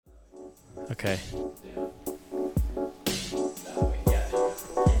Okay.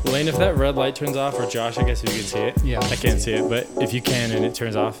 Lane, if that red light turns off, or Josh, I guess if you can see it. Yeah. I can't see it, but if you can and it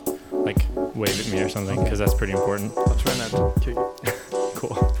turns off, like wave at me or something, because that's pretty important. I'll try not to kick it.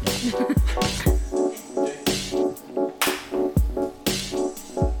 Cool.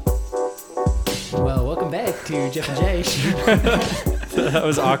 Well, welcome back to Jeff and Jay. That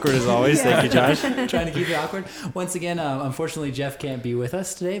was awkward as always. Thank you, Josh. Trying to keep it awkward. Once again, unfortunately, Jeff can't be with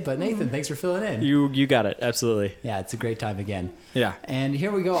us today, but Nathan, thanks for filling in. You got it. Absolutely. Yeah, it's a great time again. Yeah. And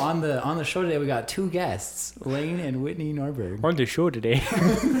here we go on the show today. We got two guests, Lane and Whitney Norberg. On the show today.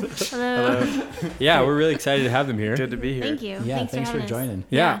 Hello. Yeah, we're really excited to have them here. Good to be here. Thank you. Yeah, thanks for having us. joining.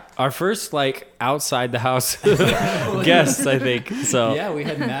 Yeah, our first outside the house guests, I think. So Yeah, we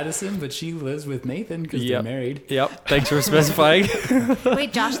had Madison, but she lives with Nathan because they're Yep. married. Yep. Thanks for specifying.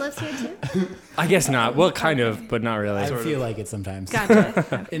 Wait, Josh lives here too? I guess not. Well, kind of, but not really. I feel like it sometimes.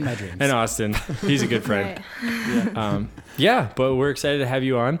 Gotcha. In my dreams. And Austin, he's a good friend. Right. Yeah, but we're excited to have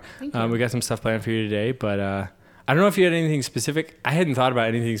you on. Thank you. We got some stuff planned for you today, but I don't know if you had anything specific. I hadn't thought about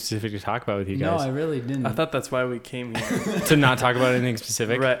anything specific to talk about with you No, guys. I really didn't. I thought that's why we came here. To not talk about anything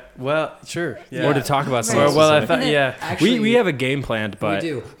specific, Right. Well, sure. Yeah. or to talk about something. Right. Well, I specific. thought, yeah. Actually, we have a game planned, but we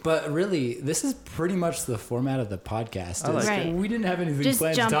do. But really, this is pretty much the format of the podcast. I like it. Right. We didn't have anything Just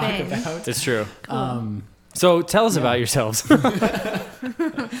planned to jump talk in. about. it's true. Um, So tell us Yeah. about yourselves.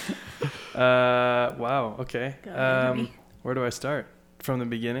 Wow. Okay. Go ahead, Ruby. Where do I start? From the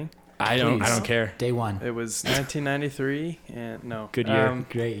beginning? I don't Please. care. day one. It was 1993, and no. Good year.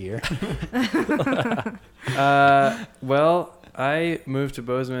 Great year. Well, I moved to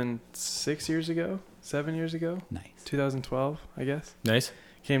Bozeman 7 years ago, Nice. 2012, I guess. Nice.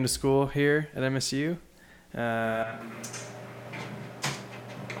 Came to school here at MSU.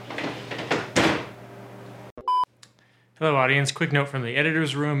 Hello, audience. Quick note from the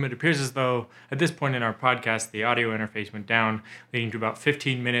editor's room. It appears as though at this point in our podcast, the audio interface went down, leading to about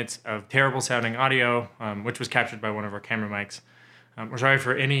 15 minutes of terrible sounding audio, which was captured by one of our camera mics. We're sorry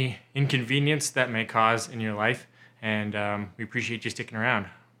for any inconvenience that may cause in your life, and we appreciate you sticking around.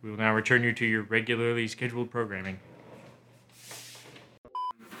 We will now return you to your regularly scheduled programming.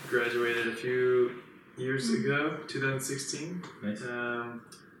 Graduated a few years ago, 2016. Nice.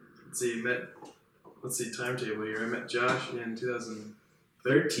 Let's see, timetable here. I met Josh in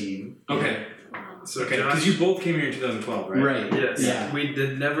 2013. Okay. So Okay. Josh, Because you both came here in 2012, right? Right. yes, Yeah. we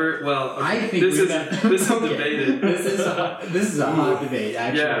did never. Well, okay, I think this we is met- this is Okay. debated. This is a hot debate,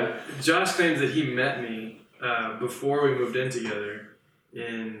 actually. Yeah, Josh claims that he met me before we moved in together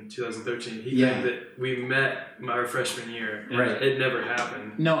in 2013. He Yeah. claimed that we met our freshman year. And Right. It never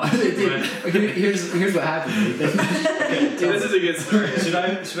happened. No, it did. Okay, here's what happened. This is a good story. Should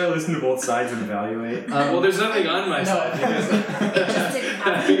I listen to both sides and evaluate? Well, there's nothing on my no. side because It just didn't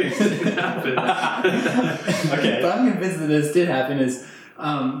happen. it didn't happen. Okay. But I'm convinced that this did happen. Is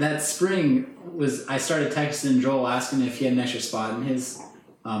that spring I started texting Joel asking if he had an extra spot in his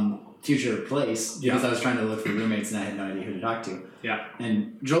future place because Yeah. I was trying to look for roommates and I had no idea who to talk to. Yeah.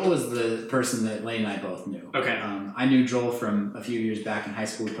 And Joel was the person that Lane and I both knew. Okay. I knew Joel from a few years back in high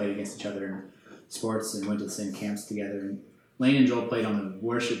school. We played against each other in sports and went to the same camps together. And Lane and Joel played on the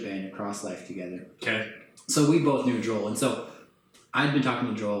worship band at Cross Life together. Okay. So we both knew Joel. And so I'd been talking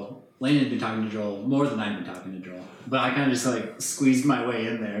to Joel. Lane had been talking to Joel more than I'd been talking to Joel. But I kind of just squeezed my way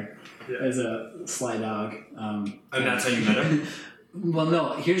in there as a sly dog. And that's how you met him? Well,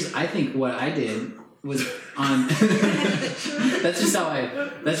 no. I think what I did was on. That's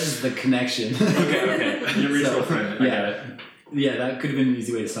just the connection. Okay. Your mutual So, friend. I yeah. got it. Yeah, that could have been an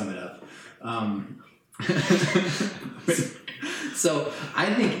easy way to sum it up. So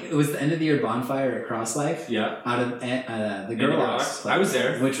I think it was the end of the year bonfire at Cross Life. Yeah. Out of the girl box. I was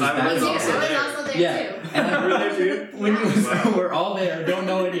there. Which was I back was in I was also also there Yeah. too. And You were there too? when you was, Wow. we're all there, don't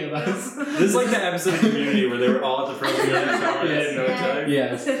know any of us. This is like the episode of Community where they were all at the front together and they didn't know each other.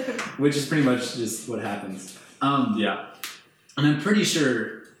 Yes, which is pretty much just what happens. Yeah. And I'm pretty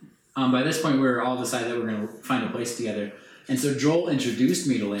sure by this point we were all decided that we're going to find a place together. And so Joel introduced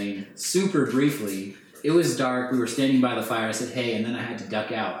me to Lane super briefly. It was dark. We were standing by the fire. I said, "Hey," and then I had to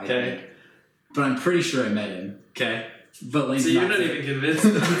duck out. I Okay. think. But I'm pretty sure I met him. Okay. But Lane's So you're not not there. even convinced that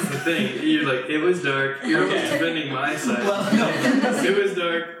that's the thing. You're like, it was dark. You're almost defending my side. Well, no. It was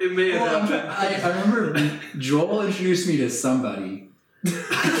dark. It may have Well, happened. I remember Joel introduced me to somebody. And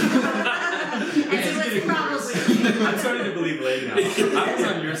it was probably I'm starting to believe Lane now. I was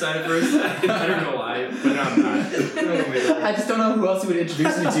on your side at first. I don't know why, but now I'm not. I just don't know who else he would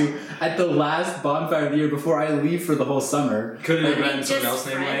introduce me to at the last bonfire of the year before I leave for the whole summer. Could it have Maybe been someone just else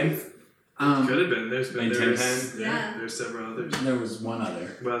named Lane? friends. Could have been. There's been Like there's, 10-10? Yeah. There's several others. There was one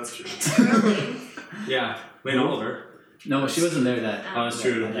other. Well, that's true. Early. Yeah. Lane Oliver. No, she wasn't there that. Oh, that's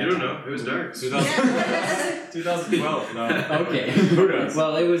true. that You don't time. know. It was dark. 2012. No. Okay. Who knows?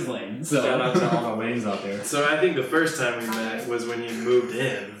 Well, it was Lane. So. Shout out to all the lanes out there. So I think the first time we met was when you moved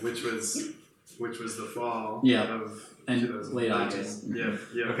in, which was the fall Yeah. of And 2013. late August. Yeah,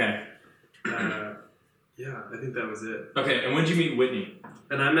 yeah. Okay. Yeah, I think that was it. Okay, and when did you meet Whitney?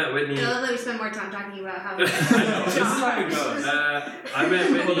 And I met Whitney. I love that we spend more time talking about how. I know. This is how it goes. I met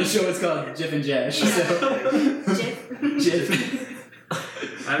Well, the Whitney. show is called Jif and Jesh. So. Jif. Jif.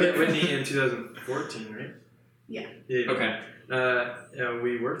 I met Whitney in 2014, right? Yeah. Yeah. Okay. Yeah,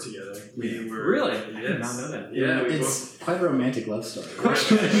 we worked together. We were Really? Yes. I did not know that. Yeah, we both. It's quite a romantic love story. We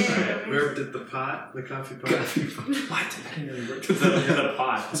worked at the coffee pot. What? I didn't even work with the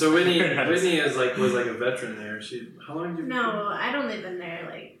pot. So Whitney is was like a veteran there. How long did you? No, I'd only been there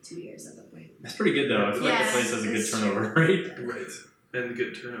like 2 years at that point. That's pretty good though. I feel like the Yeah, place has a good it's turnover rate. Right. And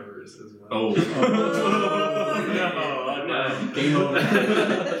good turnovers as well. Oh. No. Game over.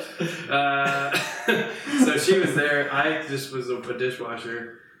 So she was there. I just was a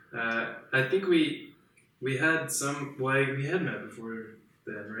dishwasher. I think we had some. Well, we had met before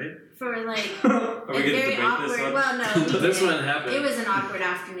then, right? For like Are we a gonna very debate awkward. this one? Well, no, we This didn't. one happened. It was an awkward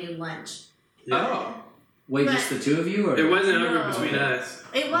afternoon lunch. Yeah. Oh. Wait, But- just the two of you? Or? It wasn't awkward No. between us.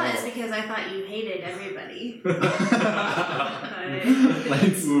 It was Oh. because I thought you hated everybody. Like, I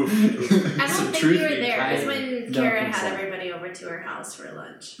don't Some think you were truth there. It was I when don't Kara think had so. everybody over to her house for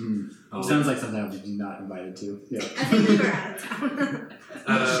lunch. Oh. Sounds like something I would be not invited to. Yeah. I think we were out of town.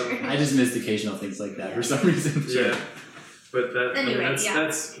 Sure. I just missed occasional things like that for some reason. Yeah. But that. Anyway, that's, yeah.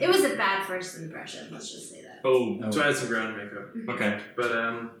 That's. It was a bad first impression. Let's just say that. Oh. No. So I had some ground to make up. Okay. But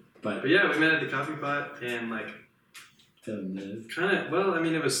But yeah, we met at the coffee pot and like. film is. Kind of. Well, I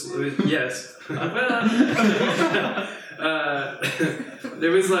mean, it was yes.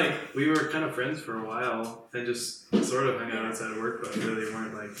 There was like we were kind of friends for a while and just sort of hung out outside of work, but really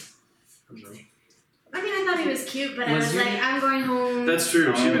weren't like. I don't know. I mean, I thought he was cute, but I Was was your- like, I'm going home. That's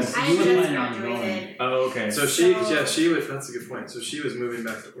true. She was. I You were just planning on graduated. Oh, okay. So she was. That's a good point. So she was moving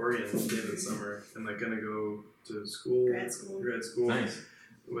back to Oregon at the end of the summer and like gonna go to school. Grad school. Nice.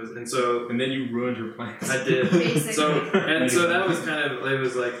 And so And then you ruined her plans. I did. Basically. So that was kind of it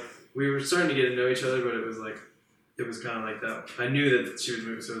was like we were starting to get to know each other, but it was kind of like that. I knew that she was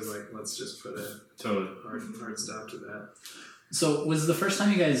moving, so it was like let's just put a Totally. hard stop to that. So, was the first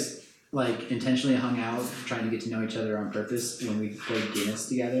time you guys like intentionally hung out, trying to get to know each other on purpose when we played Guinness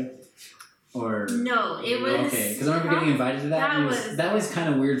together? Or. No, it was. Okay, because I remember getting invited to that. That and was- that was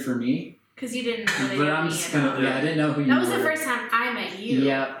kind of weird for me. Because you didn't really But know I'm me just at all. gonna. Yeah, I didn't know who you That were. was the first time I met you.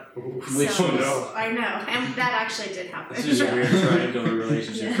 Yeah. Which So, was. I know, and that actually did happen. This is a weird triangular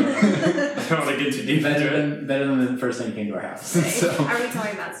relationship. I don't want to get too deep Better into it. than the first time you came to our house. Okay. So Are we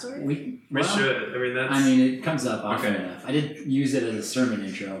telling that story? We well, should. I mean that's. I mean, it comes up often Okay. enough. I did use it as a sermon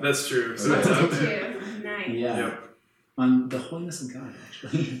intro. that's true. So Yeah. it's out Too. there. Nice. Yeah. Yep. On the holiness of God,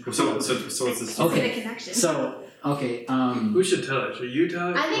 actually. So what's this story? Okay. The connection. So, okay. Who should tell it? Should you tell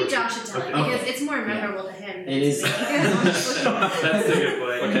it? I think or Josh should tell it Okay. because it's more memorable to him. It is. That's a good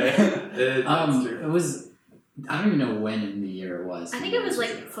point. Okay. That's true. It was. I don't even know when in the year it was. I think it was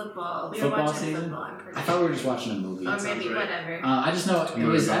like football. We Football were watching season? football. I'm pretty I thought we were just watching a movie. Or sounds maybe right. whatever. I just know it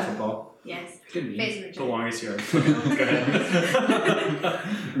Movie was about football. Yes. Could be. Facing the The gym. longest yard. Go ahead.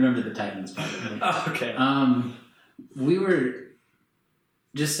 Remember the Titans part. Oh, okay. We were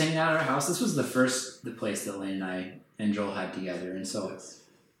just hanging out at our house. This was the place that Lane and I and Joel had together, and so,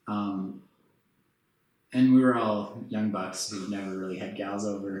 and we were all young bucks who've never really had gals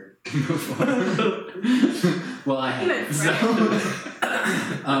over before. Well, I You had. had So,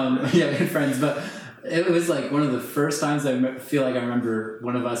 yeah, we had friends, but it was like one of the first times I feel like I remember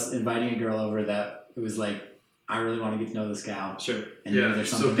one of us inviting a girl over that it was like, I really want to get to know this gal, Sure. and Yeah, maybe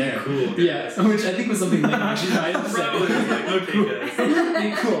there's so something be there. cool. Yeah, which I think was something Lane actually might have said. Probably was like, okay, guys.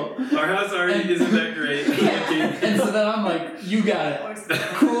 Be cool. Our house already isn't that great. And so then I'm like, you got it.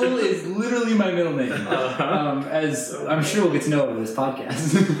 Cool is literally my middle name. As I'm sure we'll get to know over this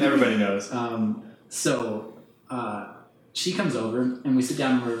podcast. Everybody knows. She comes over and we sit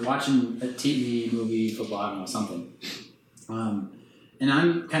down and we're watching a TV, movie, football, I don't know, something. And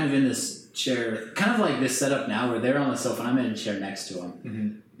I'm kind of in this chair, kind of like this setup now where they're on the sofa and I'm in a chair next to them. Mm-hmm.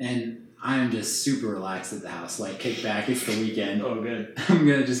 And I'm just super relaxed at the house, like kick back, it's the weekend. Oh, good. I'm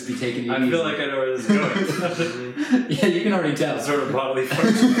gonna just be taking it I easy. feel like I know where this is going. Yeah, you can already tell. Sort of bodily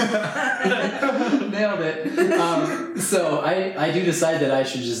function. Nailed it. So I do decide that I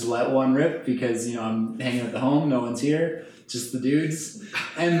should just let one rip because, I'm hanging at the home, no one's here. just the dudes,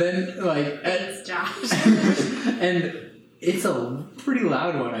 and then like Thanks, Josh. and it's a pretty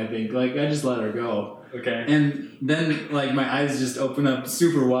loud one, I think. Like I just let her go. Okay. And then, like, my eyes just open up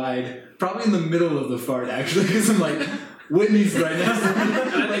super wide, probably in the middle of the fart, actually, because I'm like, Whitney's right next to me.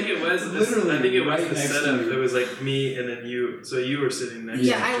 And I think it was Literally I think it was right the next to setup. you. It was like me and then you. So you were sitting next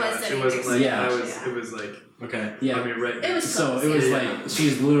Yeah, to I was Josh. sitting It wasn't next like to I Josh, was. yeah. It was like Okay. Yeah. I mean right. It was So close, it was yeah. like, she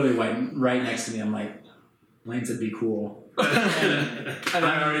was literally right next to me. I'm like, Lane said be cool. And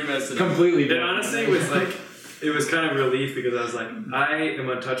I already messed it up. Completely. It different. honestly was like. It was kind of relief because I was like, I am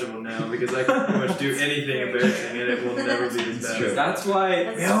untouchable now because I can pretty much do anything embarrassing and it will never be this bad. true. That's why.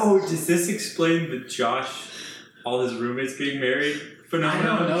 That's- Yo, does this explain the Josh, all his roommates getting married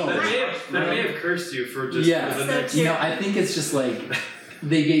phenomenon? I don't know. That may have cursed you for just Yeah. for the So next. You know, I think it's just like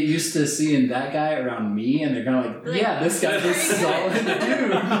they get used to seeing that guy around me, and they're kind of like, yeah, this guy's a solid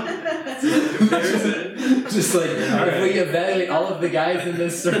dude. Comparison. Just like if we evaluate all of the guys in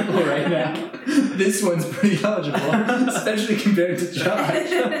this circle right now, this one's pretty eligible, especially compared to Josh.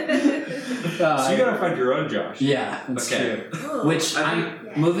 So you gotta find your own Josh. Yeah, that's Okay. true. Ooh. Which I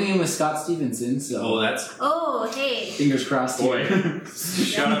I'm moving in with Scott Stevenson, so Oh, that's Oh, hey. fingers crossed. boy. Here.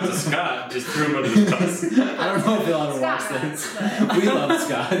 Shout out to Scott. Just threw him under the bus. I don't know if he'll ever watch Scott this. Ross, but- We love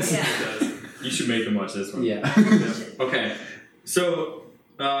Scott. Yeah. You should make him watch this one. Yeah. Okay. So,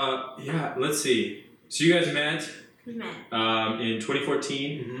 yeah, let's see. So you guys met We met. in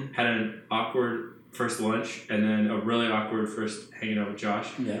 2014, Mhm. had an awkward first lunch, and then a really awkward first hanging out with Josh.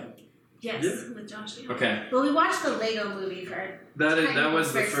 Yeah. Yes, Yeah. with Josh. Yeah. Okay. Well, we watched the Lego movie for. That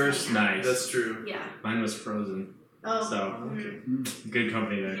was the First first. thing. Nice. That's true. Yeah. Mine was Frozen. Oh. So, mhm. good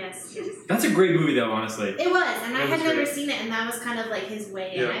company there. Yes. That's a great movie, though, honestly. It was, and I It had was never great. seen it, and that was kind of like his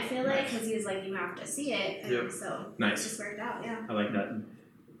way in. Yeah. I feel like because he was like, "You have to see it," and Yep. so it Nice. just worked out. Yeah. I like that.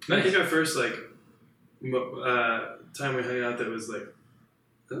 I Nice. think our first like time we hung out that was like.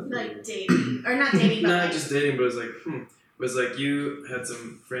 Like dating, or not dating, but Not like, just dating, but it was like was like you had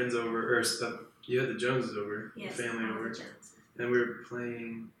some friends over or you had the Joneses over, yes, family all the over, jokes. and we were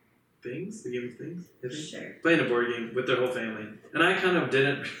playing things, the game of things. I think. Sure. Playing a board game with their whole family, and I kind of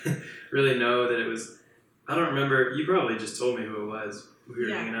didn't really know that it was. I don't remember. You probably just told me who it was who we were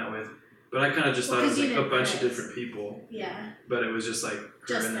Yeah. hanging out with, but I kind of just Well, thought it was 'cause you like a didn't bunch of know. different people, Yeah. but it was just like her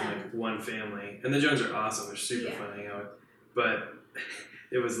Just and then them. like one family. And the Jones are awesome; they're super Yeah. fun to hang out with. But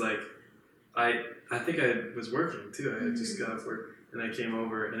it was like I think I was working too. I had just got off work and I came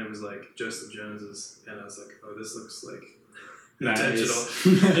over and it was like Joseph Jones's, and I was like, oh, this looks like intentional.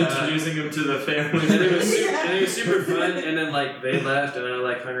 Introducing him to the family. And it was super fun. And then like they left, and I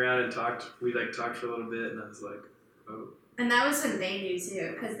like hung around and talked. We like talked for a little bit, and I was like, oh. And that was when they knew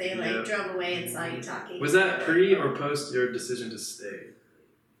too, because they like Yeah. drove away and saw you talking. Was that pre or post your decision to stay?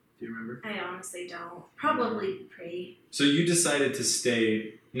 Do you remember? I honestly don't. Probably pre. So you decided to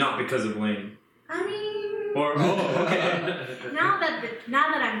stay not because of Lane, I mean, or okay. now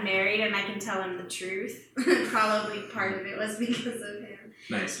that I'm married and I can tell him the truth, probably part of it was because of him.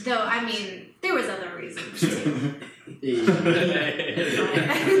 Nice. Though I mean, there was other reasons too.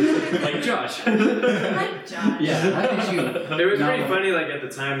 Like Josh. Like Josh. Yeah. How did you? It was No. pretty funny, like at the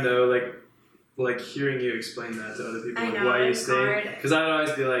time though, like hearing you explain that to other people, I like know, why you it's stayed. hard. Because I'd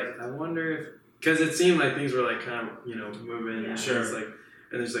always be like, I wonder if, because it seemed like things were like kind of moving. Yeah. And Sure. it's like,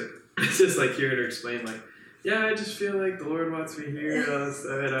 and there's like it's just like hearing her explain like, yeah, I just feel like the Lord wants me here. And all this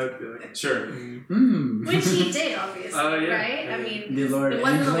stuff, and I would be like, Sure. Hmm. Which he did, obviously, Oh, yeah. right? I mean, The Lord it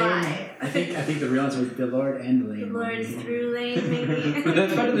wasn't and a Lane. lie. I think the real answer was the Lord and The Lane. Lord through Lane, maybe. But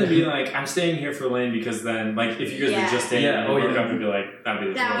that's better than being like, I'm staying here for Lane because then, like, if you guys Yeah. were just dating Yeah, and oh, broke yeah. up and be like, that'd be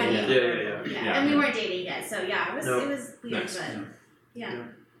the That would Lord. be Yeah. yeah. And we weren't dating yet, so yeah, No. it was weird, Nice. but yeah. Yeah.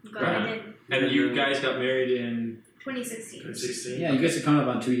 Glad Right. I did. And you guys got married in. 2016. 16. Yeah, you guys are coming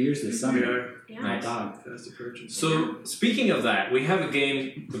up on 2 years this We summer. are Yeah. My dog. fast approaching. So, speaking of that, we have a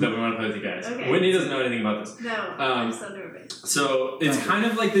game that we want to play with you guys. Okay. Whitney doesn't know anything about this. No, I'm so nervous. So, it's kind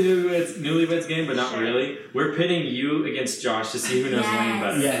of like the Newlyweds game, but not Sure. really. We're pitting you against Josh to see who knows Lane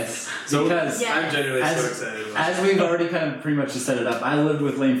better. Yes. So- Because Yeah. I'm genuinely so As- excited about as we've already kind of pretty much just set it up, I lived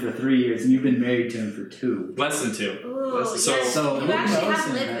with Lane for 3 years, and you've been married to him for 2. Less than 2. Ooh, So- yes, so you who actually knows have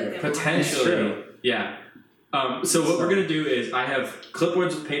him lived better? with him. Potentially. True. Yeah. So what we're going to do is I have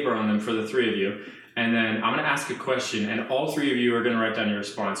clipboards with paper on them for the 3 of you, and then I'm going to ask a question, and all 3 of you are going to write down your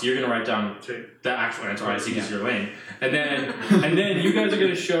response. You're going to write down Okay. the actual answer, obviously, because you're Lane. And then you guys are going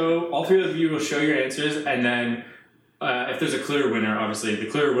to show, all 3 of you will show your answers, and then if there's a clear winner, obviously, the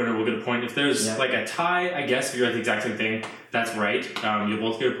clear winner will get a point. If there's Yeah. like a tie, I guess, if you're at the exact same thing, that's right. You'll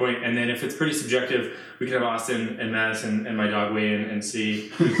both get a point. And then if it's pretty subjective, we can have Austin and Madison and my dog weigh in and see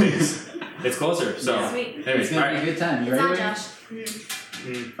who thinks It's closer. So, Yeah. Sweet. anyways, It's all gonna be a right. good time. You It's ready? on Wayne? Josh.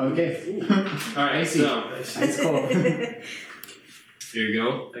 Okay. All right. I see. So, That's cool. here you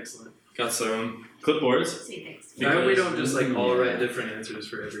go. Excellent. Got some clipboards. Sweet, thanks. I hope we Because- don't just like all write different answers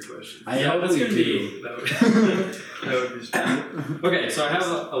for every question. I Yeah, hope that's we gonna do. be- That would, that would be strange. Okay, so I have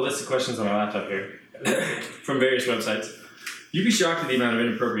a list of questions on my laptop here from various websites. You'd be shocked at the amount of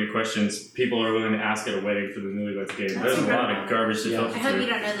inappropriate questions people are willing to ask at a wedding for the Newlyweds game. That's There's a lot incredible. of garbage to Yeah. filter I hope you through.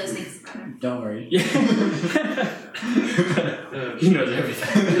 don't know those things about him. Don't worry. Yeah. He knows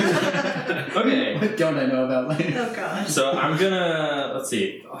everything. Okay, What don't I know about Lane? Oh gosh. so I'm gonna, let's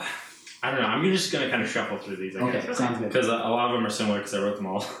see. I don't know, I'm just gonna kind of shuffle through these, I guess. Okay, sounds good. Because a lot of them are similar because I wrote them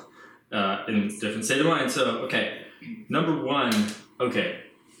all in different state of mind. So, okay, number one, okay,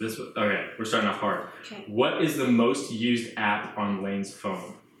 we're starting off hard. Okay. What is the most used app on Lane's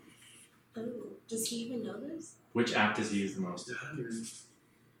phone? Oh, does he even know this? Which app does he use the most? Yeah, I don't even-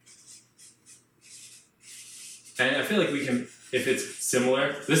 And I feel like we can, if it's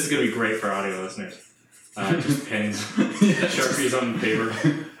similar, this is going to be great for audio listeners. Just pens, Sharpies on paper.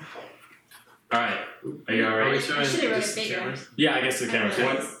 Alright, are you Are we alright? showing I should've wrote it just bigger. cameras? Yeah, I guess the cameras. Okay.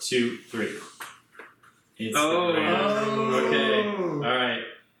 1, 2, 3. It's Oh. the Lane. Okay, Oh. alright.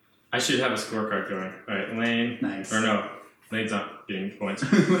 I should have a scorecard going. Alright, Lane. Nice. Or no, Lane's not getting points.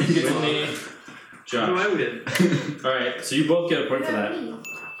 Whitney. Whitney, How do Josh. I win? Alright, so you both get a point for that. Me.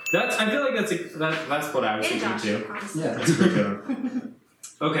 I feel like that's what I was And thinking Josh, too. honestly. Yeah. That's a great one.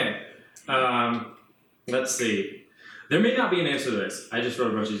 Okay. Let's see. There may not be an answer to this. I just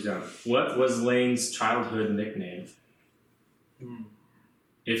wrote a bunch of these down. What was Lane's childhood nickname, Hmm.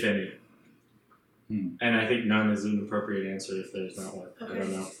 if any? Hmm. And I think none is an appropriate answer if there's not one. I Okay.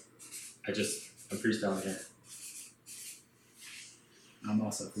 don't know. I'm freestyling here. I'm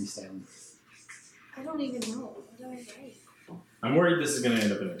also freestyling. I don't even know. What do I write? I'm worried this is going to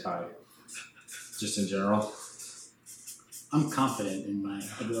end up in a tie. Just in general. I'm confident in my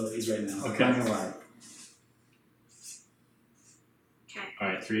abilities right now. Okay. I'm not gonna lie. Okay.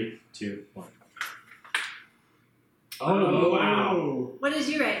 Alright, 3, 2, 1. Oh, wow. What did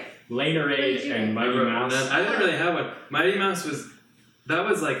you write? Lanerade and Mighty Mouse. I didn't really have one. Mighty Mouse was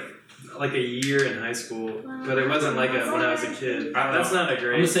like a year in high school, but it wasn't like when I was a kid. I don't That's know. not a I'm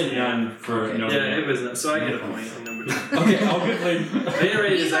great. going to say none for Okay. no. Yeah, it was not. So I get a point in number two. Okay, I'll get Lane. Lanerade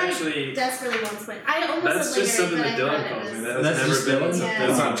He's is like actually. desperately wants win. I almost That's said just later, something but that I Dylan thought calls it me. was- That has That's never just been Dylan? something.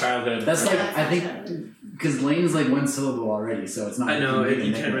 That's not childhood. That's like, Yeah, I think, because Lane's like one syllable already, so it's not. I know like you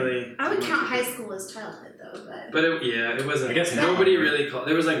can can't make a really. I would count high school as childhood though, but It wasn't. I guess nobody not. really called.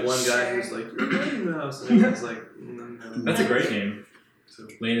 There was like one guy who was like Mighty Mouse, and it was like no. That's a great name. So,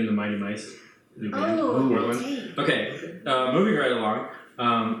 Lane and the Mighty Mice. New band. oh, Portland. dang. Okay, moving right along.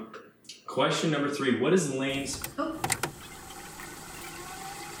 Question number 3. What is Lane's... Oh.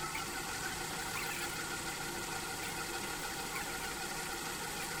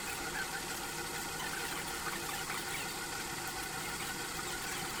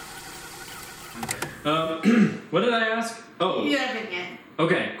 what did I ask? Oh, You haven't yet.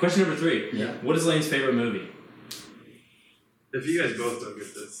 okay. Question number 3. Yeah. What is Lane's favorite movie? if you guys both don't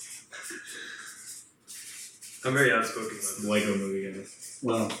get this, I'm very outspoken about this. Lego movie, guys.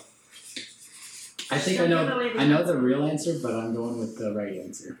 Well, I think Don't I give know. away the I know the real answer, but I'm going with the right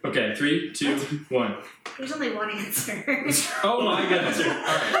answer. Okay, 3, 2, 1. There's only one answer. Oh my goodness.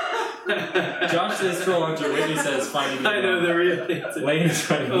 Alright. Josh says Troll Hunter. Whitney says Finding I know the real answer. Lane is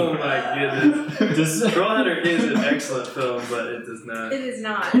Finding Oh my goodness. Does- Troll Hunter is an excellent film, but it does not. It is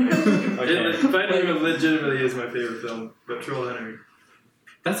not. Okay. Finding Nemo legitimately is my favorite film, but Troll Hunter.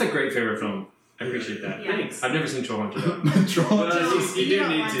 That's a great favorite film. I appreciate that. Yeah. Thanks. I've never seen Troll Hunter though. Troll. Well, you You do don't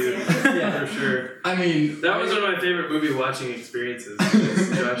need want to. to. Yeah. For sure. I mean, That was one of my favorite movie watching experiences.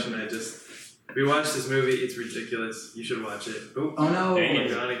 Josh and I we watched this movie. It's ridiculous. You should watch it. Oh, Oh no. Dang we're it.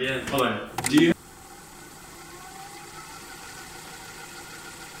 gone again. Hold on. Do you...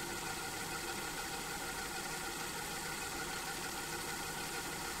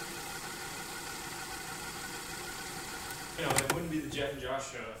 You know, it wouldn't be the Jet and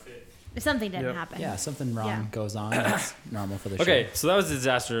Josh show if it... If something didn't Yep. happen. Yeah, something wrong Yeah. goes on. It's normal for the show. Okay, so that was a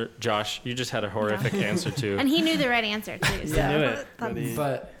disaster, Josh. You just had a horrific answer too. And he knew the right answer too. So He knew it, that's- but he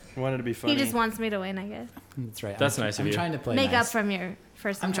But wanted to be funny. he just wants me to win, I guess. that's right. That's I'm, nice of I'm you. trying to play Make nice. up from your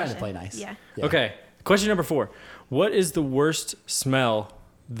first. I'm trying to impression. play nice. Yeah. Yeah. Okay, question number 4. What is the worst smell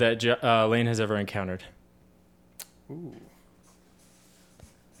that Lane has ever encountered? Ooh.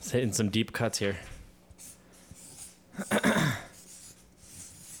 It's hitting some deep cuts here.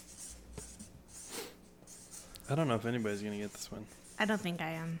 I don't know if anybody's gonna get this one. I don't think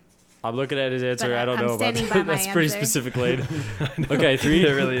I am. I'm looking at his answer. But I don't I'm know about standing that. by my That's pretty answer. specific, Lane. Okay, three.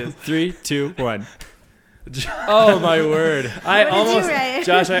 It really is. 3, 2, 1. Oh my word! I What did you almost, write?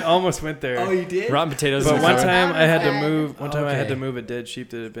 Josh, I almost went there. Oh, you did? Rotten potatoes. But is one correct. time I had to Okay. move. One time I had to Okay. move a dead sheep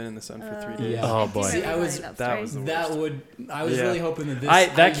that had been in the sun for 3 days. Yeah. Oh I do boy. See, I remember was- that that story. was the That worst. would. I was Yeah. really hoping that this.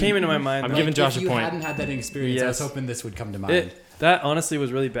 That came into my mind. I'm though. giving Josh if a you point. hadn't had that experience, I was Yes. hoping this would come to mind. That honestly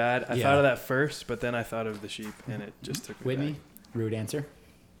was really bad. I Yeah. thought of that first, but then I thought of the sheep, and it just took me Whitney, back. rude answer.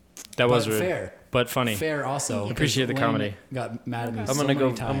 That was But rude, fair. but funny. Fair also. Appreciate the because comedy. Lane got mad at me. I'm so gonna many go.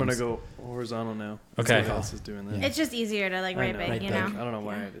 Times. I'm gonna go horizontal now. Okay. Someone else is doing that. Yeah. It's just easier to like I right know. back, Right you back. know. I don't know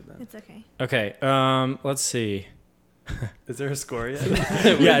why Yeah. I did that. It's okay. Okay. Let's see. Is there a score yet?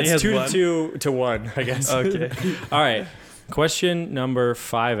 Yeah, Whitney it's has 2 to 1, I guess. Okay. All right. Question number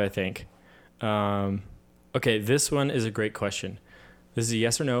 5, I think. Okay, this one is a great question. This is a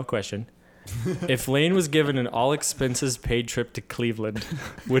yes or no question. If Lane was given an all expenses paid trip to Cleveland,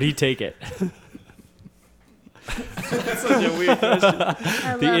 would he take it? That's such a weird question.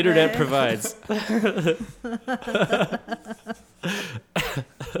 I The love internet it. provides.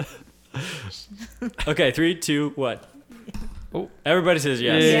 Okay, 3, 2, 1. Oh, everybody says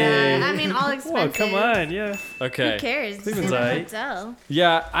yes. Yeah. Yeah, I mean all expenses. Whoa, come on, yeah. Okay. Who cares? Cleveland's It's in a alright. hotel.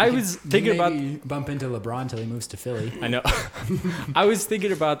 Yeah, I was thinking about. Maybe bump into LeBron till he moves to Philly. I know. I was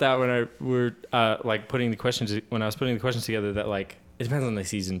thinking about that when I were like putting the questions when I was putting the questions together. That like it depends on the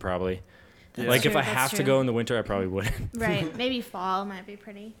season probably. Yeah. Like if true, I that's have to true. go in the winter, I probably wouldn't. Right. Maybe fall might be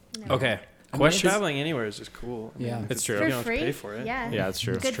pretty. You never Okay. know. Question. Traveling anywhere is just cool. Yeah. It's true. For You don't have to free? pay for it. Yeah. Yeah, it's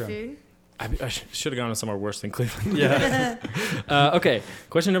true. Good true. food. I should have gone to somewhere worse than Cleveland. Yeah. Okay.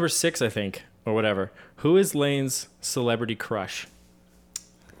 Question number 6, I think, or whatever. Who is Lane's celebrity crush?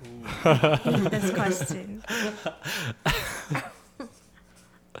 This question.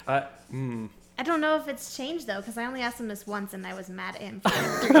 I don't know if it's changed though, because I only asked him this once and I was mad at him for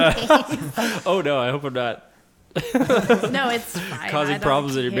 3 days. Oh no, I hope I'm not No, it's fine. I causing don't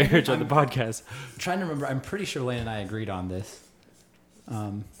problems in your care. marriage on the podcast. I'm trying to remember. I'm pretty sure Lane and I agreed on this.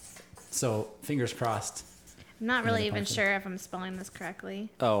 So fingers crossed. I'm not really Another even question. sure if I'm spelling this correctly.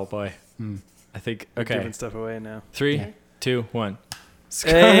 Oh boy. I think okay. giving stuff away now. 3, Okay. 2, 1.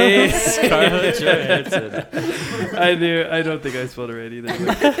 Hey. Scarlett Johansson. I knew. I don't think I spelled it right either.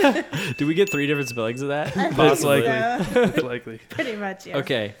 But Do we get 3 different spellings of that? it's Possibly. likely. It's likely. Pretty much, yeah.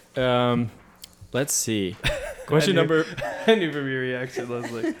 Okay. Let's see. Question I knew- number. I knew from your reaction,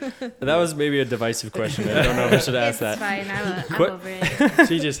 Leslie. That was maybe a divisive question. I don't know if I should ask It's that. fine. I'm Qu- over it.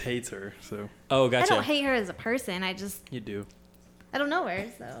 She just hates her, so Oh, I gotcha. don't hate her as a person. I you do. don't know her,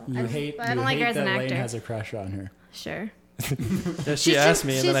 so You hate. I don't like her as that an Lane actor. has a crush on her. Sure. Yeah, she asked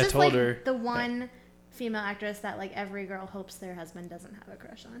me, and then I just told like her. the one female actress that like every girl hopes their husband doesn't have a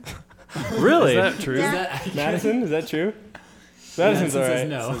crush on. Really? Is that true? Yeah. Is that Madison? Is that true? Madison's Madison's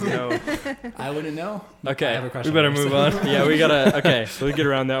says alright. no. No. I wouldn't know. I Okay. have a crush We on better her, move so- on. Yeah, we gotta. Okay, we'll get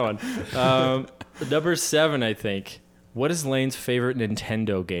around that one. Number 7, I think. What is Lane's favorite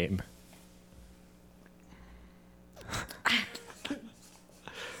Nintendo game?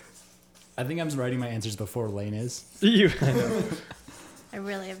 I think I'm writing my answers before Lane is. You. I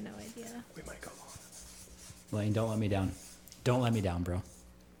really have no idea. We might go long. Lane, don't let me down. Don't let me down, bro.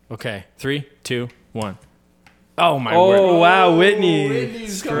 Okay, 3, 2, 1. Oh my Oh word! wow, Whitney.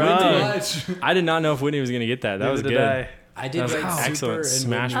 Whitney's Strong. I did not know if Whitney was gonna get that. That was Neither good. did I did That was write excellent. Super and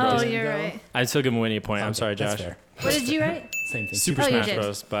Smash Whitney Oh, Bros. didn't you're go. right. I'd still give him Whitney a point. I'm Okay, sorry, that's Josh. fair. What did you write? Same thing. Super Oh, you Smash did.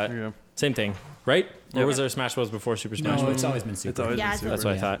 Bros. But Yeah. same thing, right? Or Yep. was there Smash Bros before Super Smash No, Bros? it's always been Super. It's always Yeah, been it's super. That's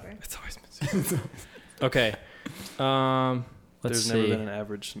what I over. thought. It's always been super. Okay. Let's There's see. never been an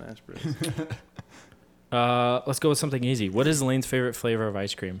average Smash Bros. Let's go with something easy. What is Lane's favorite flavor of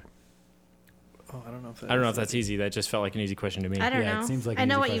ice cream? Oh, I don't know if that I don't know is if that's easy. That just felt like an easy question to me. I don't Yeah, it know. seems like I an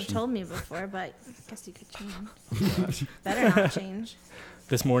know easy what you've question. told me before, but I guess you could change. Better not change.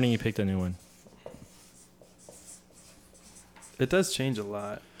 This morning you picked a new one. It does change a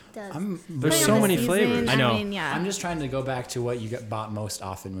lot. Does. I'm There's Depending so on the many season, flavors. I know. mean, yeah. I'm just trying to go back to what you bought most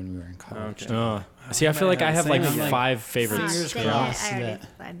often when we were in college. Okay. See, I feel like I have like Same again. 5 favorites. Fingers Dang it, crossed I already,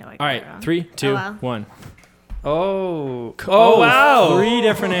 that- I know I got All it right, wrong. 3, 2, Oh, well. 1. Oh. Oh, wow. 3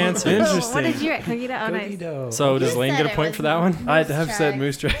 different answers. Interesting. What did you write? Cookie dough? Oh, Cookie nice. dough. So does You Lane said get a it point was for that one? I Moose have track. said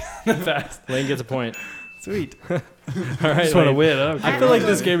moose track in the past. Lane gets a point. Sweet. All right, I just want to Lane. win. Okay. I feel like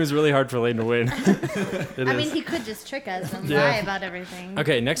this game is really hard for Lane to win. It I is. mean, he could just trick us and Yeah. lie about everything.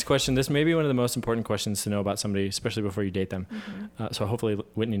 Okay, next question. This may be one of the most important questions to know about somebody, especially before you date them. So hopefully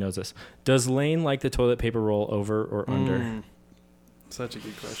Whitney knows this. Does Lane like the toilet paper roll over or under? Mm. Such a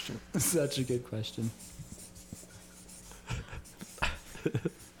good question. Such a good question.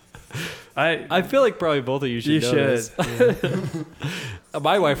 I I feel like probably both of you should you know should. this.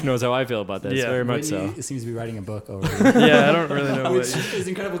 My wife knows how I feel about this, Yeah. very much so. Whitney seems to be writing a book over Yeah, I don't really know which what. is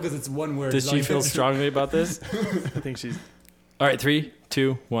incredible because it's one word. Does It's she like- feel strongly about this? I think she's. All right, 3,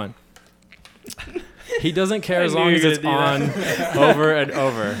 2, 1. He doesn't care I as knew long you as were it's gonna on over and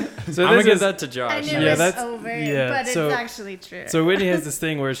over. So I'm gonna this give is- that to Josh. I knew Yeah, it was that's- over, yeah, but so- it's actually true. So Whitney has this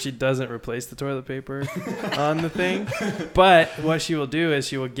thing where she doesn't replace the toilet paper on the thing, but what she will do is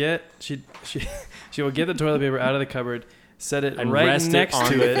she will get the toilet paper out of the cupboard, set it And right rest it next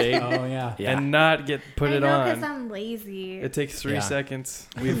on to the it, thing. Oh yeah. Yeah. and not put I it know because on. I'm lazy. It takes 3 Yeah. seconds.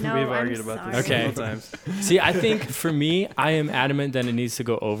 We've No, argued I'm about this sorry. several times. See, I think for me, I am adamant that it needs to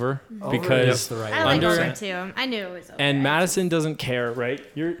go over Over because is the right I like under- over too. I knew it was over. and Madison doesn't care, right?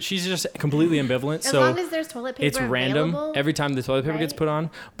 She's just completely ambivalent. As So long as there's toilet paper it's random available, every time the toilet paper gets right? put on.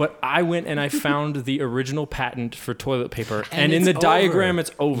 But I went and I found the original patent for toilet paper, and And in it's the diagram, over.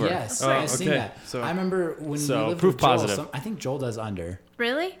 it's over. Yes, Oh, I've seen okay. that. So- I remember when So, we lived proof with Joel, positive. I think Joel does under,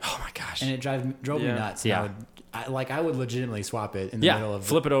 Really? Oh my gosh. and it drove me Yeah. nuts. Yeah. I would legitimately swap it in the middle Yeah, of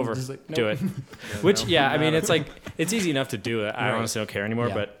flip it over. just like, Do nope. it. Which, yeah, I mean, it's like, it's easy enough to do it. I Right. honestly don't care anymore.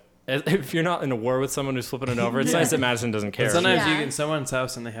 Yeah. But if you're not in a war with someone who's flipping it over, it's nice that Madison doesn't care. But sometimes Yeah. you get in someone's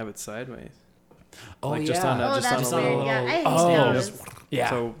house and they have it sideways. Oh Like, yeah. just on a- Oh, just that's on a weird. little- Yeah, I hate Oh. those. Yeah.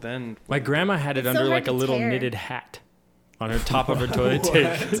 So then, My grandma had it It's so under hard like a to little tear. knitted hat on her top of her toilet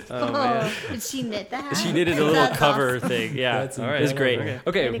tank. Oh, did she knit that? She knitted a little That's cover awesome. thing. Yeah, That's all right, it's great. incredible.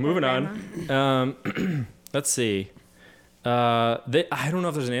 Okay, Way to go, moving on. Let's see. I don't know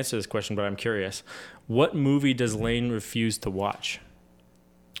if there's an answer to this question, but I'm curious. What movie does Lane refuse to watch?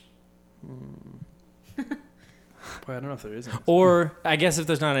 boy, I don't know if there is. Or I guess if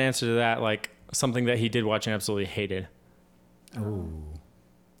there's not an answer to that, like something that he did watch and absolutely hated. Oh.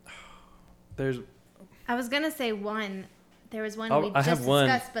 There's I was gonna say one. There was one Oh, we I just have one.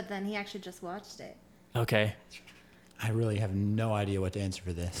 discussed, but then he actually just watched it. Okay. I really have no idea what to answer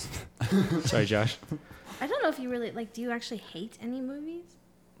for this. Sorry, Josh. I don't know if you really like. Do you actually hate any movies?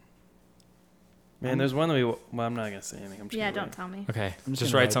 man. There's one that we. Well, I'm not gonna say anything. I'm just Yeah, gonna don't tell me. Okay, I'm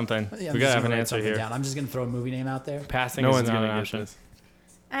just gonna write something. Yeah, We gotta have an answer here. Down. I'm just gonna throw a movie name out there. Passing No is one's not gonna an get option. this.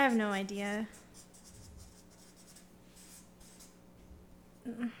 I have no idea.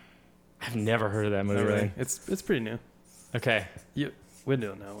 I've never heard of that movie. Oh, really? Lane. It's pretty new. Okay.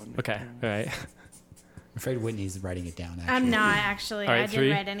 Window now. Wouldn't it? Okay. All right. I'm afraid Whitney's writing it down. Actually. I'm not actually. All right, I didn't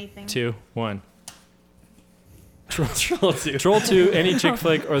 3, write anything. 2, 1. Troll 2. Troll 2, any chick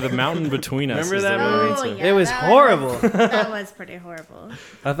flick, or The Mountain Between Us. Remember is that the movie? right Oh, answer. yeah, It was that horrible. that was pretty horrible.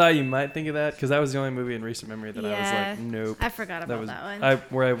 I thought you might think of that because that was the only movie in recent memory that I was Yeah. like, nope. I forgot That about was that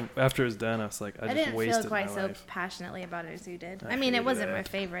one. after it was done, I was like, I I just didn't wasted feel quite my so life. passionately about it as you did. I I mean, it hated wasn't that. my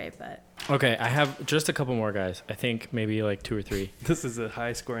favorite, but Okay, I have just a couple more guys. I think maybe like 2 or 3. This is a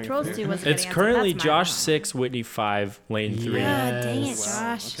high scoring. Trolls 2 was a good It's answer. currently That's my Josh one. 6, Whitney 5, Lane 3. Yeah, dang it, Yes.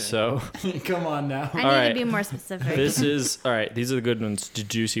 Wow, Josh. okay. So Come on now. I need All right. to be more specific. this is all right. These are the good ones, the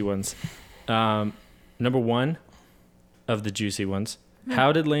juicy ones. Number 1 of the juicy ones.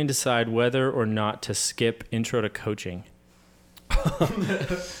 How did Lane decide whether or not to skip Intro to Coaching?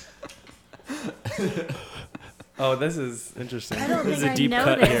 Oh, this is interesting. I don't This is think a I deep know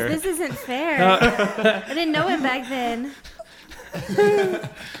cut this. here. This isn't fair. I didn't know him back then.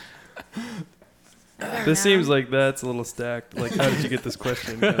 I don't This know. seems like that's a little stacked. Like, how did you get this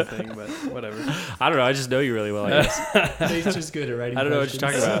question kind of thing? But whatever. I don't know. I just know you really well. I guess. He's just good at writing. I don't know what you're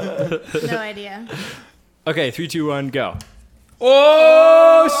talking about. No idea. Okay, 3, 2, 1, go.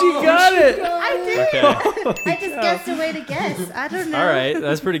 Oh, she got it. I did. Okay. I just guessed a way to guess. I don't know. All right,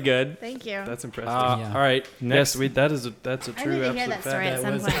 that's pretty good. Thank you. That's impressive. Yeah. All right, next. Yes, that's a I true need to hear absolute that story fact. at That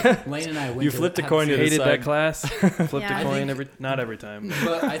some was point. Lane and I. Went You to flipped a have coin the to the same- Hated side. that class. Flipped Yeah. a I coin think- not every time.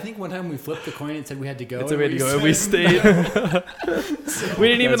 But I think one time we flipped the coin and said we had to go. It's a and way to go. And we said- stayed. We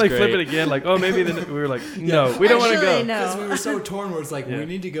didn't even That's like flip great. it again. Like, oh, maybe then we were like, no, we don't want to Actually, go. no. Because we were so torn, where it's like Yeah. we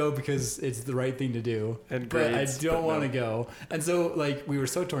need to go because it's the right thing to do, And but I grades, don't but want to no. go. And so like we were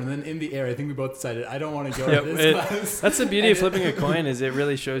so torn. And then in the air, I think we both decided I don't want to go Yeah, to this class. that's the beauty of And it- flipping a coin is it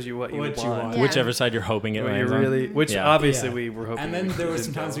really shows you what you What you want. want. Yeah. Whichever side you're hoping it What you lands on. really, which Yeah. obviously Yeah. we were hoping. And then we there were didn't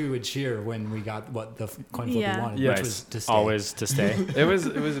some times go. we would cheer when we got what the coin flip Yeah. we wanted, Yes. which was to stay. Always to stay.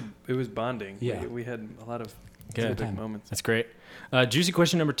 It was bonding. Yeah. we had a lot of Good. big moments. That's great. Juicy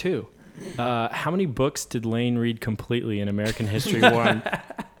question number 2. How many books did Lane read completely in American History 1?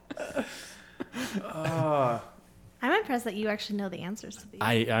 Oh, I'm impressed that you actually know the answers to these.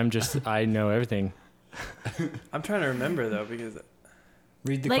 I know everything. I'm trying to remember though because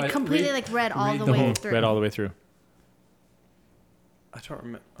Read the like que- completely read- like read all read the the way whole- through. Read all the way through. I don't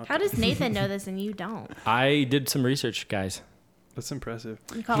remember. How does Nathan know this and you don't? I did some research, guys. That's impressive.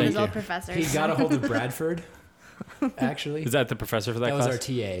 You call Thank his old you. professors. He got a hold of Bradford. actually. Is that the professor for that That was class? our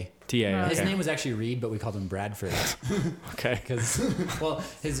TA. TA. His Okay. name was actually Reed, but we called him Bradford. Okay. Because, well,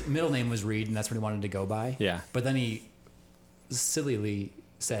 his middle name was Reed, and that's what he wanted to go by. Yeah. But then he sillily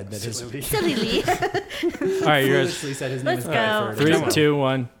said that his Silly. All right, you guys. foolishly said his name Let's was go. Bradford. 3, 2,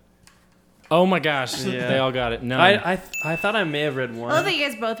 1. Oh my gosh! Yeah. They all got it. No. I thought I may have read I love one, that you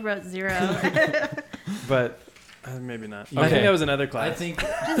guys both wrote 0. but maybe not. I Okay. think that was another class. I think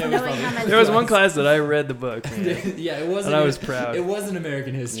Just there was knowing how probably- much there was one class that I read the book. Man. yeah, it wasn't. And I was proud. It wasn't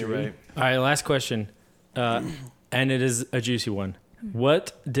American history. You're right. All right, last question, and it is a juicy one.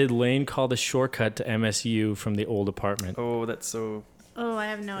 What did Lane call the shortcut to MSU from the old apartment? Oh, that's so. Oh, I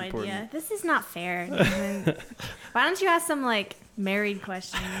have no Important. idea. This is not fair. Nathan. Why don't you ask some like married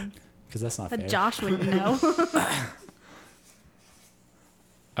question Because that's not that fair. Josh wouldn't know?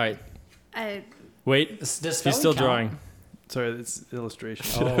 All right, I, wait. Does He's spelling still count? drawing. Sorry, it's illustration.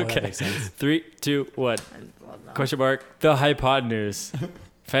 Oh, Okay. that makes sense. 3, 2, 1. Question mark. The hypotenuse.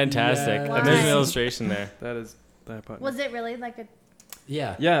 Fantastic. Yeah. And there's an Why? illustration there. That is the hypotenuse. was it really like a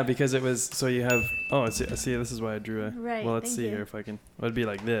Yeah. Yeah, because it was so you have. Oh, see, this is why I drew a. Right, Well, let's thank see you. here if I can. Well, it'd be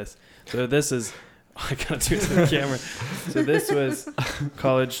like this. So this is. I gotta do it to the camera. So this was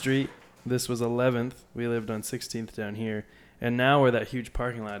College Street. This was 11th. We lived on 16th down here, and now where that huge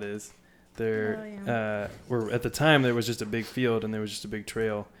parking lot is, there. Where at the time there was just a big field and there was just a big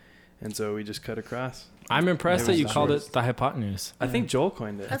trail, and so we just cut across. I'm impressed It that was you the called it shortest. the hypotenuse. I think Joel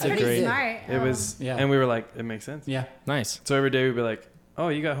coined it. That's a pretty great- smart. It was, Yeah. and we were like, it makes sense. Yeah. Nice. So every day we'd be like, "Oh,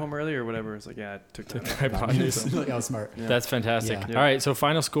 you got home early or whatever." It's like, "Yeah, I took The that." hypotenuse. Like, I was smart. Yeah. That's fantastic. Yeah. All right, so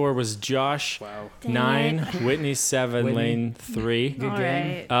final score was Josh Wow. Dang 9, it. Whitney 7, Whitney. Lane 3. Good All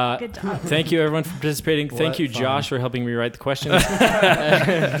game. right. Uh, Good job. Thank you everyone for participating. Thank What you, fun. Josh, for helping me write the questions.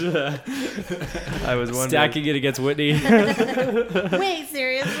 I was wondering. Stacking it against Whitney. Wait,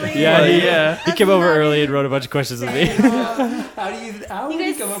 seriously? Yeah, Well, he, yeah. he came over early and wrote a bunch of questions with me. How You would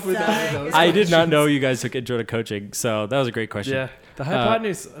you guys come up with suck. that? Those I did not questions? know you guys took intro to coaching, so that was a great question. Yeah, the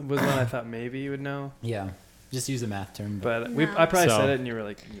hypotenuse was one I thought maybe you would know, Yeah. Just use the math term. but No. I probably So- said it and you were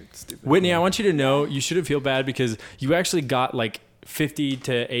like, "You're stupid." Whitney, I want you to know you shouldn't feel bad because you actually got like 50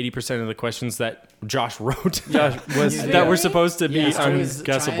 to 80% of the questions that Josh wrote Josh was You that did. were supposed to be yeah, I was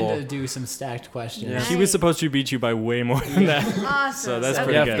trying to unguessable. do some stacked questions. Yeah. He was supposed to beat you by way more than that. Awesome. So that's Okay.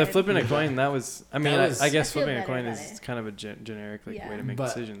 pretty yeah, good. the flipping a coin. That was. I mean, That was- I guess I feel flipping a better coin about is it. kind of a generic Yeah. way to make But-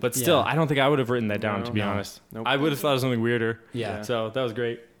 decisions. But still, Yeah. I don't think I would have written that down, No. to be No. honest. Nope. I would have thought it was something weirder. Yeah. So that was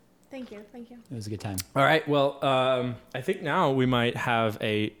great. Thank you. Thank you. It was a good time. All right. Well, I think now we might have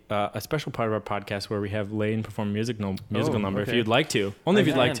a special part of our podcast where we have Lane perform a musical number if okay. you'd like to. Only if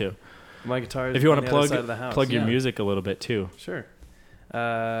I you'd like can. to. My guitar is If you on want the to other side of the house. plug your Yeah. music a little bit too. Sure.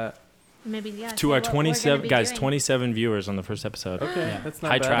 Maybe yeah. say To our what we're gonna 27 be guys, doing. 27 viewers on the first episode. Okay, Yeah. that's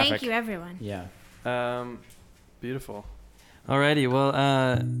not High bad. traffic. Thank you, everyone. Yeah. Beautiful. Alrighty, well,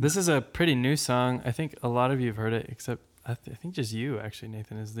 this is a pretty new song. I think a lot of you have heard it, except I think just you, actually,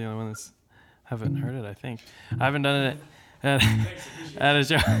 Nathan, is the only one that's haven't heard it, I think. I haven't done it at a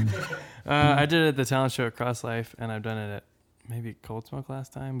show. I did it at the talent show at Cross Life, and I've done it at maybe Cold Smoke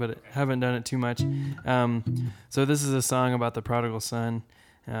last time, but haven't done it too much. So this is a song about the prodigal son,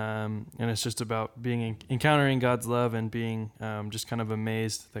 and it's just about encountering God's love and being just kind of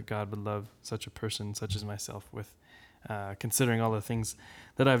amazed that God would love such a person such as myself with considering all the things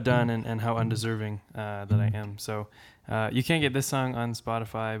that I've done and how undeserving that I am. So you can't get this song on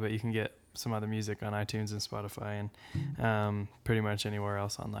Spotify, but you can get some other music on iTunes and Spotify and pretty much anywhere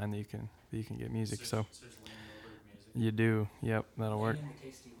else online that you can get music. So you do. Yep, that'll work.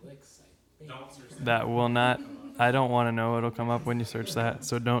 That will not. I don't want to know. It'll come up when you search that,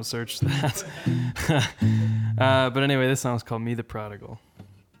 so don't search that. But anyway, this song's called Me the Prodigal.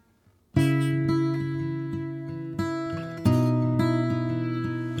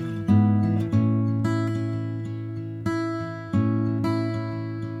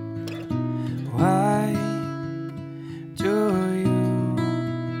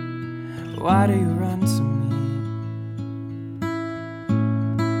 Why do you run to me?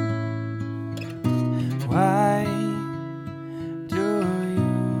 Why do you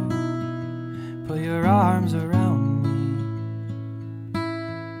put your arms around me?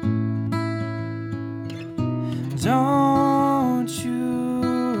 Don't you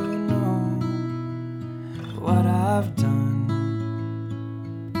know what I've done?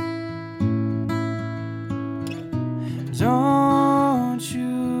 Don't you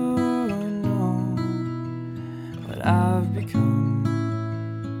know what I've become?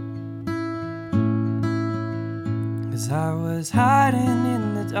 'Cause I was hiding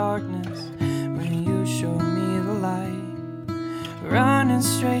in the darkness when you showed me the light, running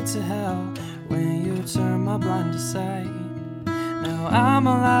straight to hell when you you turned my blind aside. Now I'm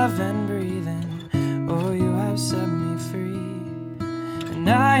alive and breathing. Oh, you have set me free. And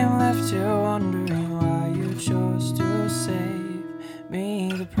I am left here wondering why you chose to save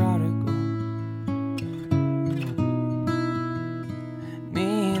me, the prodigal.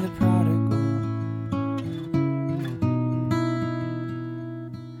 Me, the prodigal.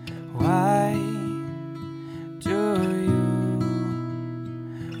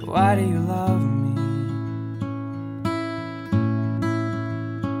 Why do you love me?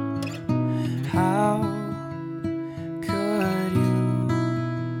 How could you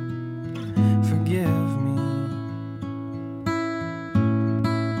forgive me?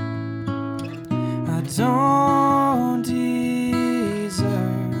 I don't deserve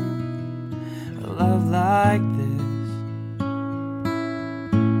a love like this.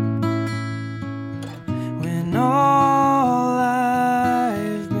 When all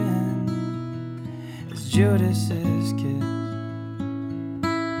I've been is Judas's kiss.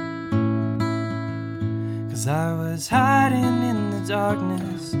 'Cause I was hiding in the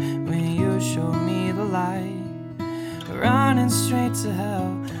darkness when you showed me the light, running straight to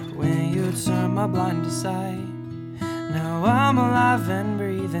hell when you turned my blind aside. Now I'm alive and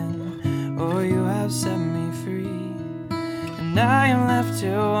breathing. Oh, you have set me free. And I am left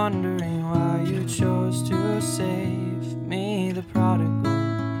here wondering why you chose to save me, the prodigal.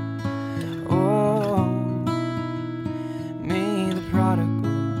 Oh, me, the prodigal.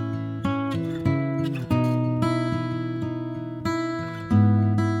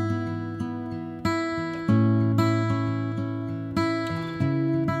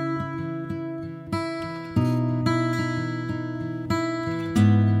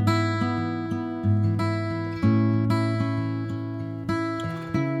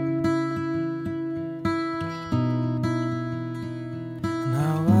 And I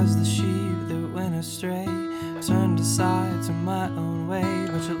was the sheep that went astray, turned aside to my own way,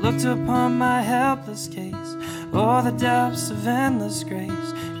 but you looked upon my helpless case. Oh, the depths of endless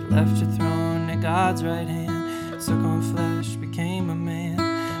grace. You left your throne at God's right hand, took on flesh, became a man,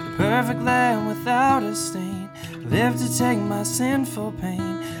 the perfect lamb without a stain, lived to take my sinful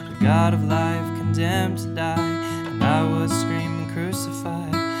pain. The God of life condemned to die, and I was screaming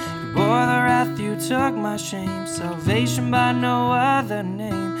crucified. You bore the wrath, you took my shame, salvation by no other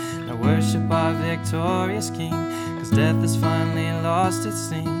name. Now worship our victorious King, 'cause death has finally lost its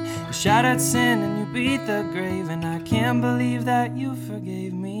sting. You shattered sin and you beat the grave, and I can't believe that you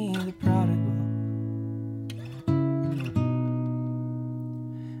forgave me, the prodigal.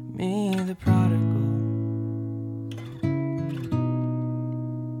 Me, the prodigal.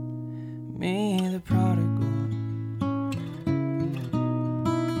 Me, the prodigal.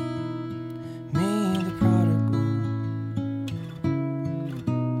 Me, the prodigal.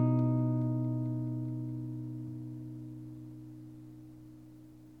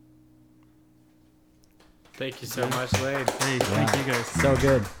 Thank you so much, Lane. Hey, thank you guys. So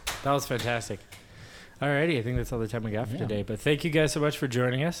good. That was fantastic. Alrighty, I think that's all the time we got for today. But thank you guys so much for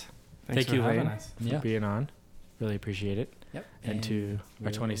joining us. Thanks Thank for you, having Lane, us. for being on. Really appreciate it. Yep. And to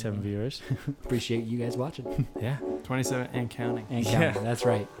our 27 viewers. Appreciate you guys watching. Yeah. 27 and counting. And counting. That's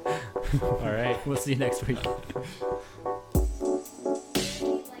right. All right. We'll see you next week.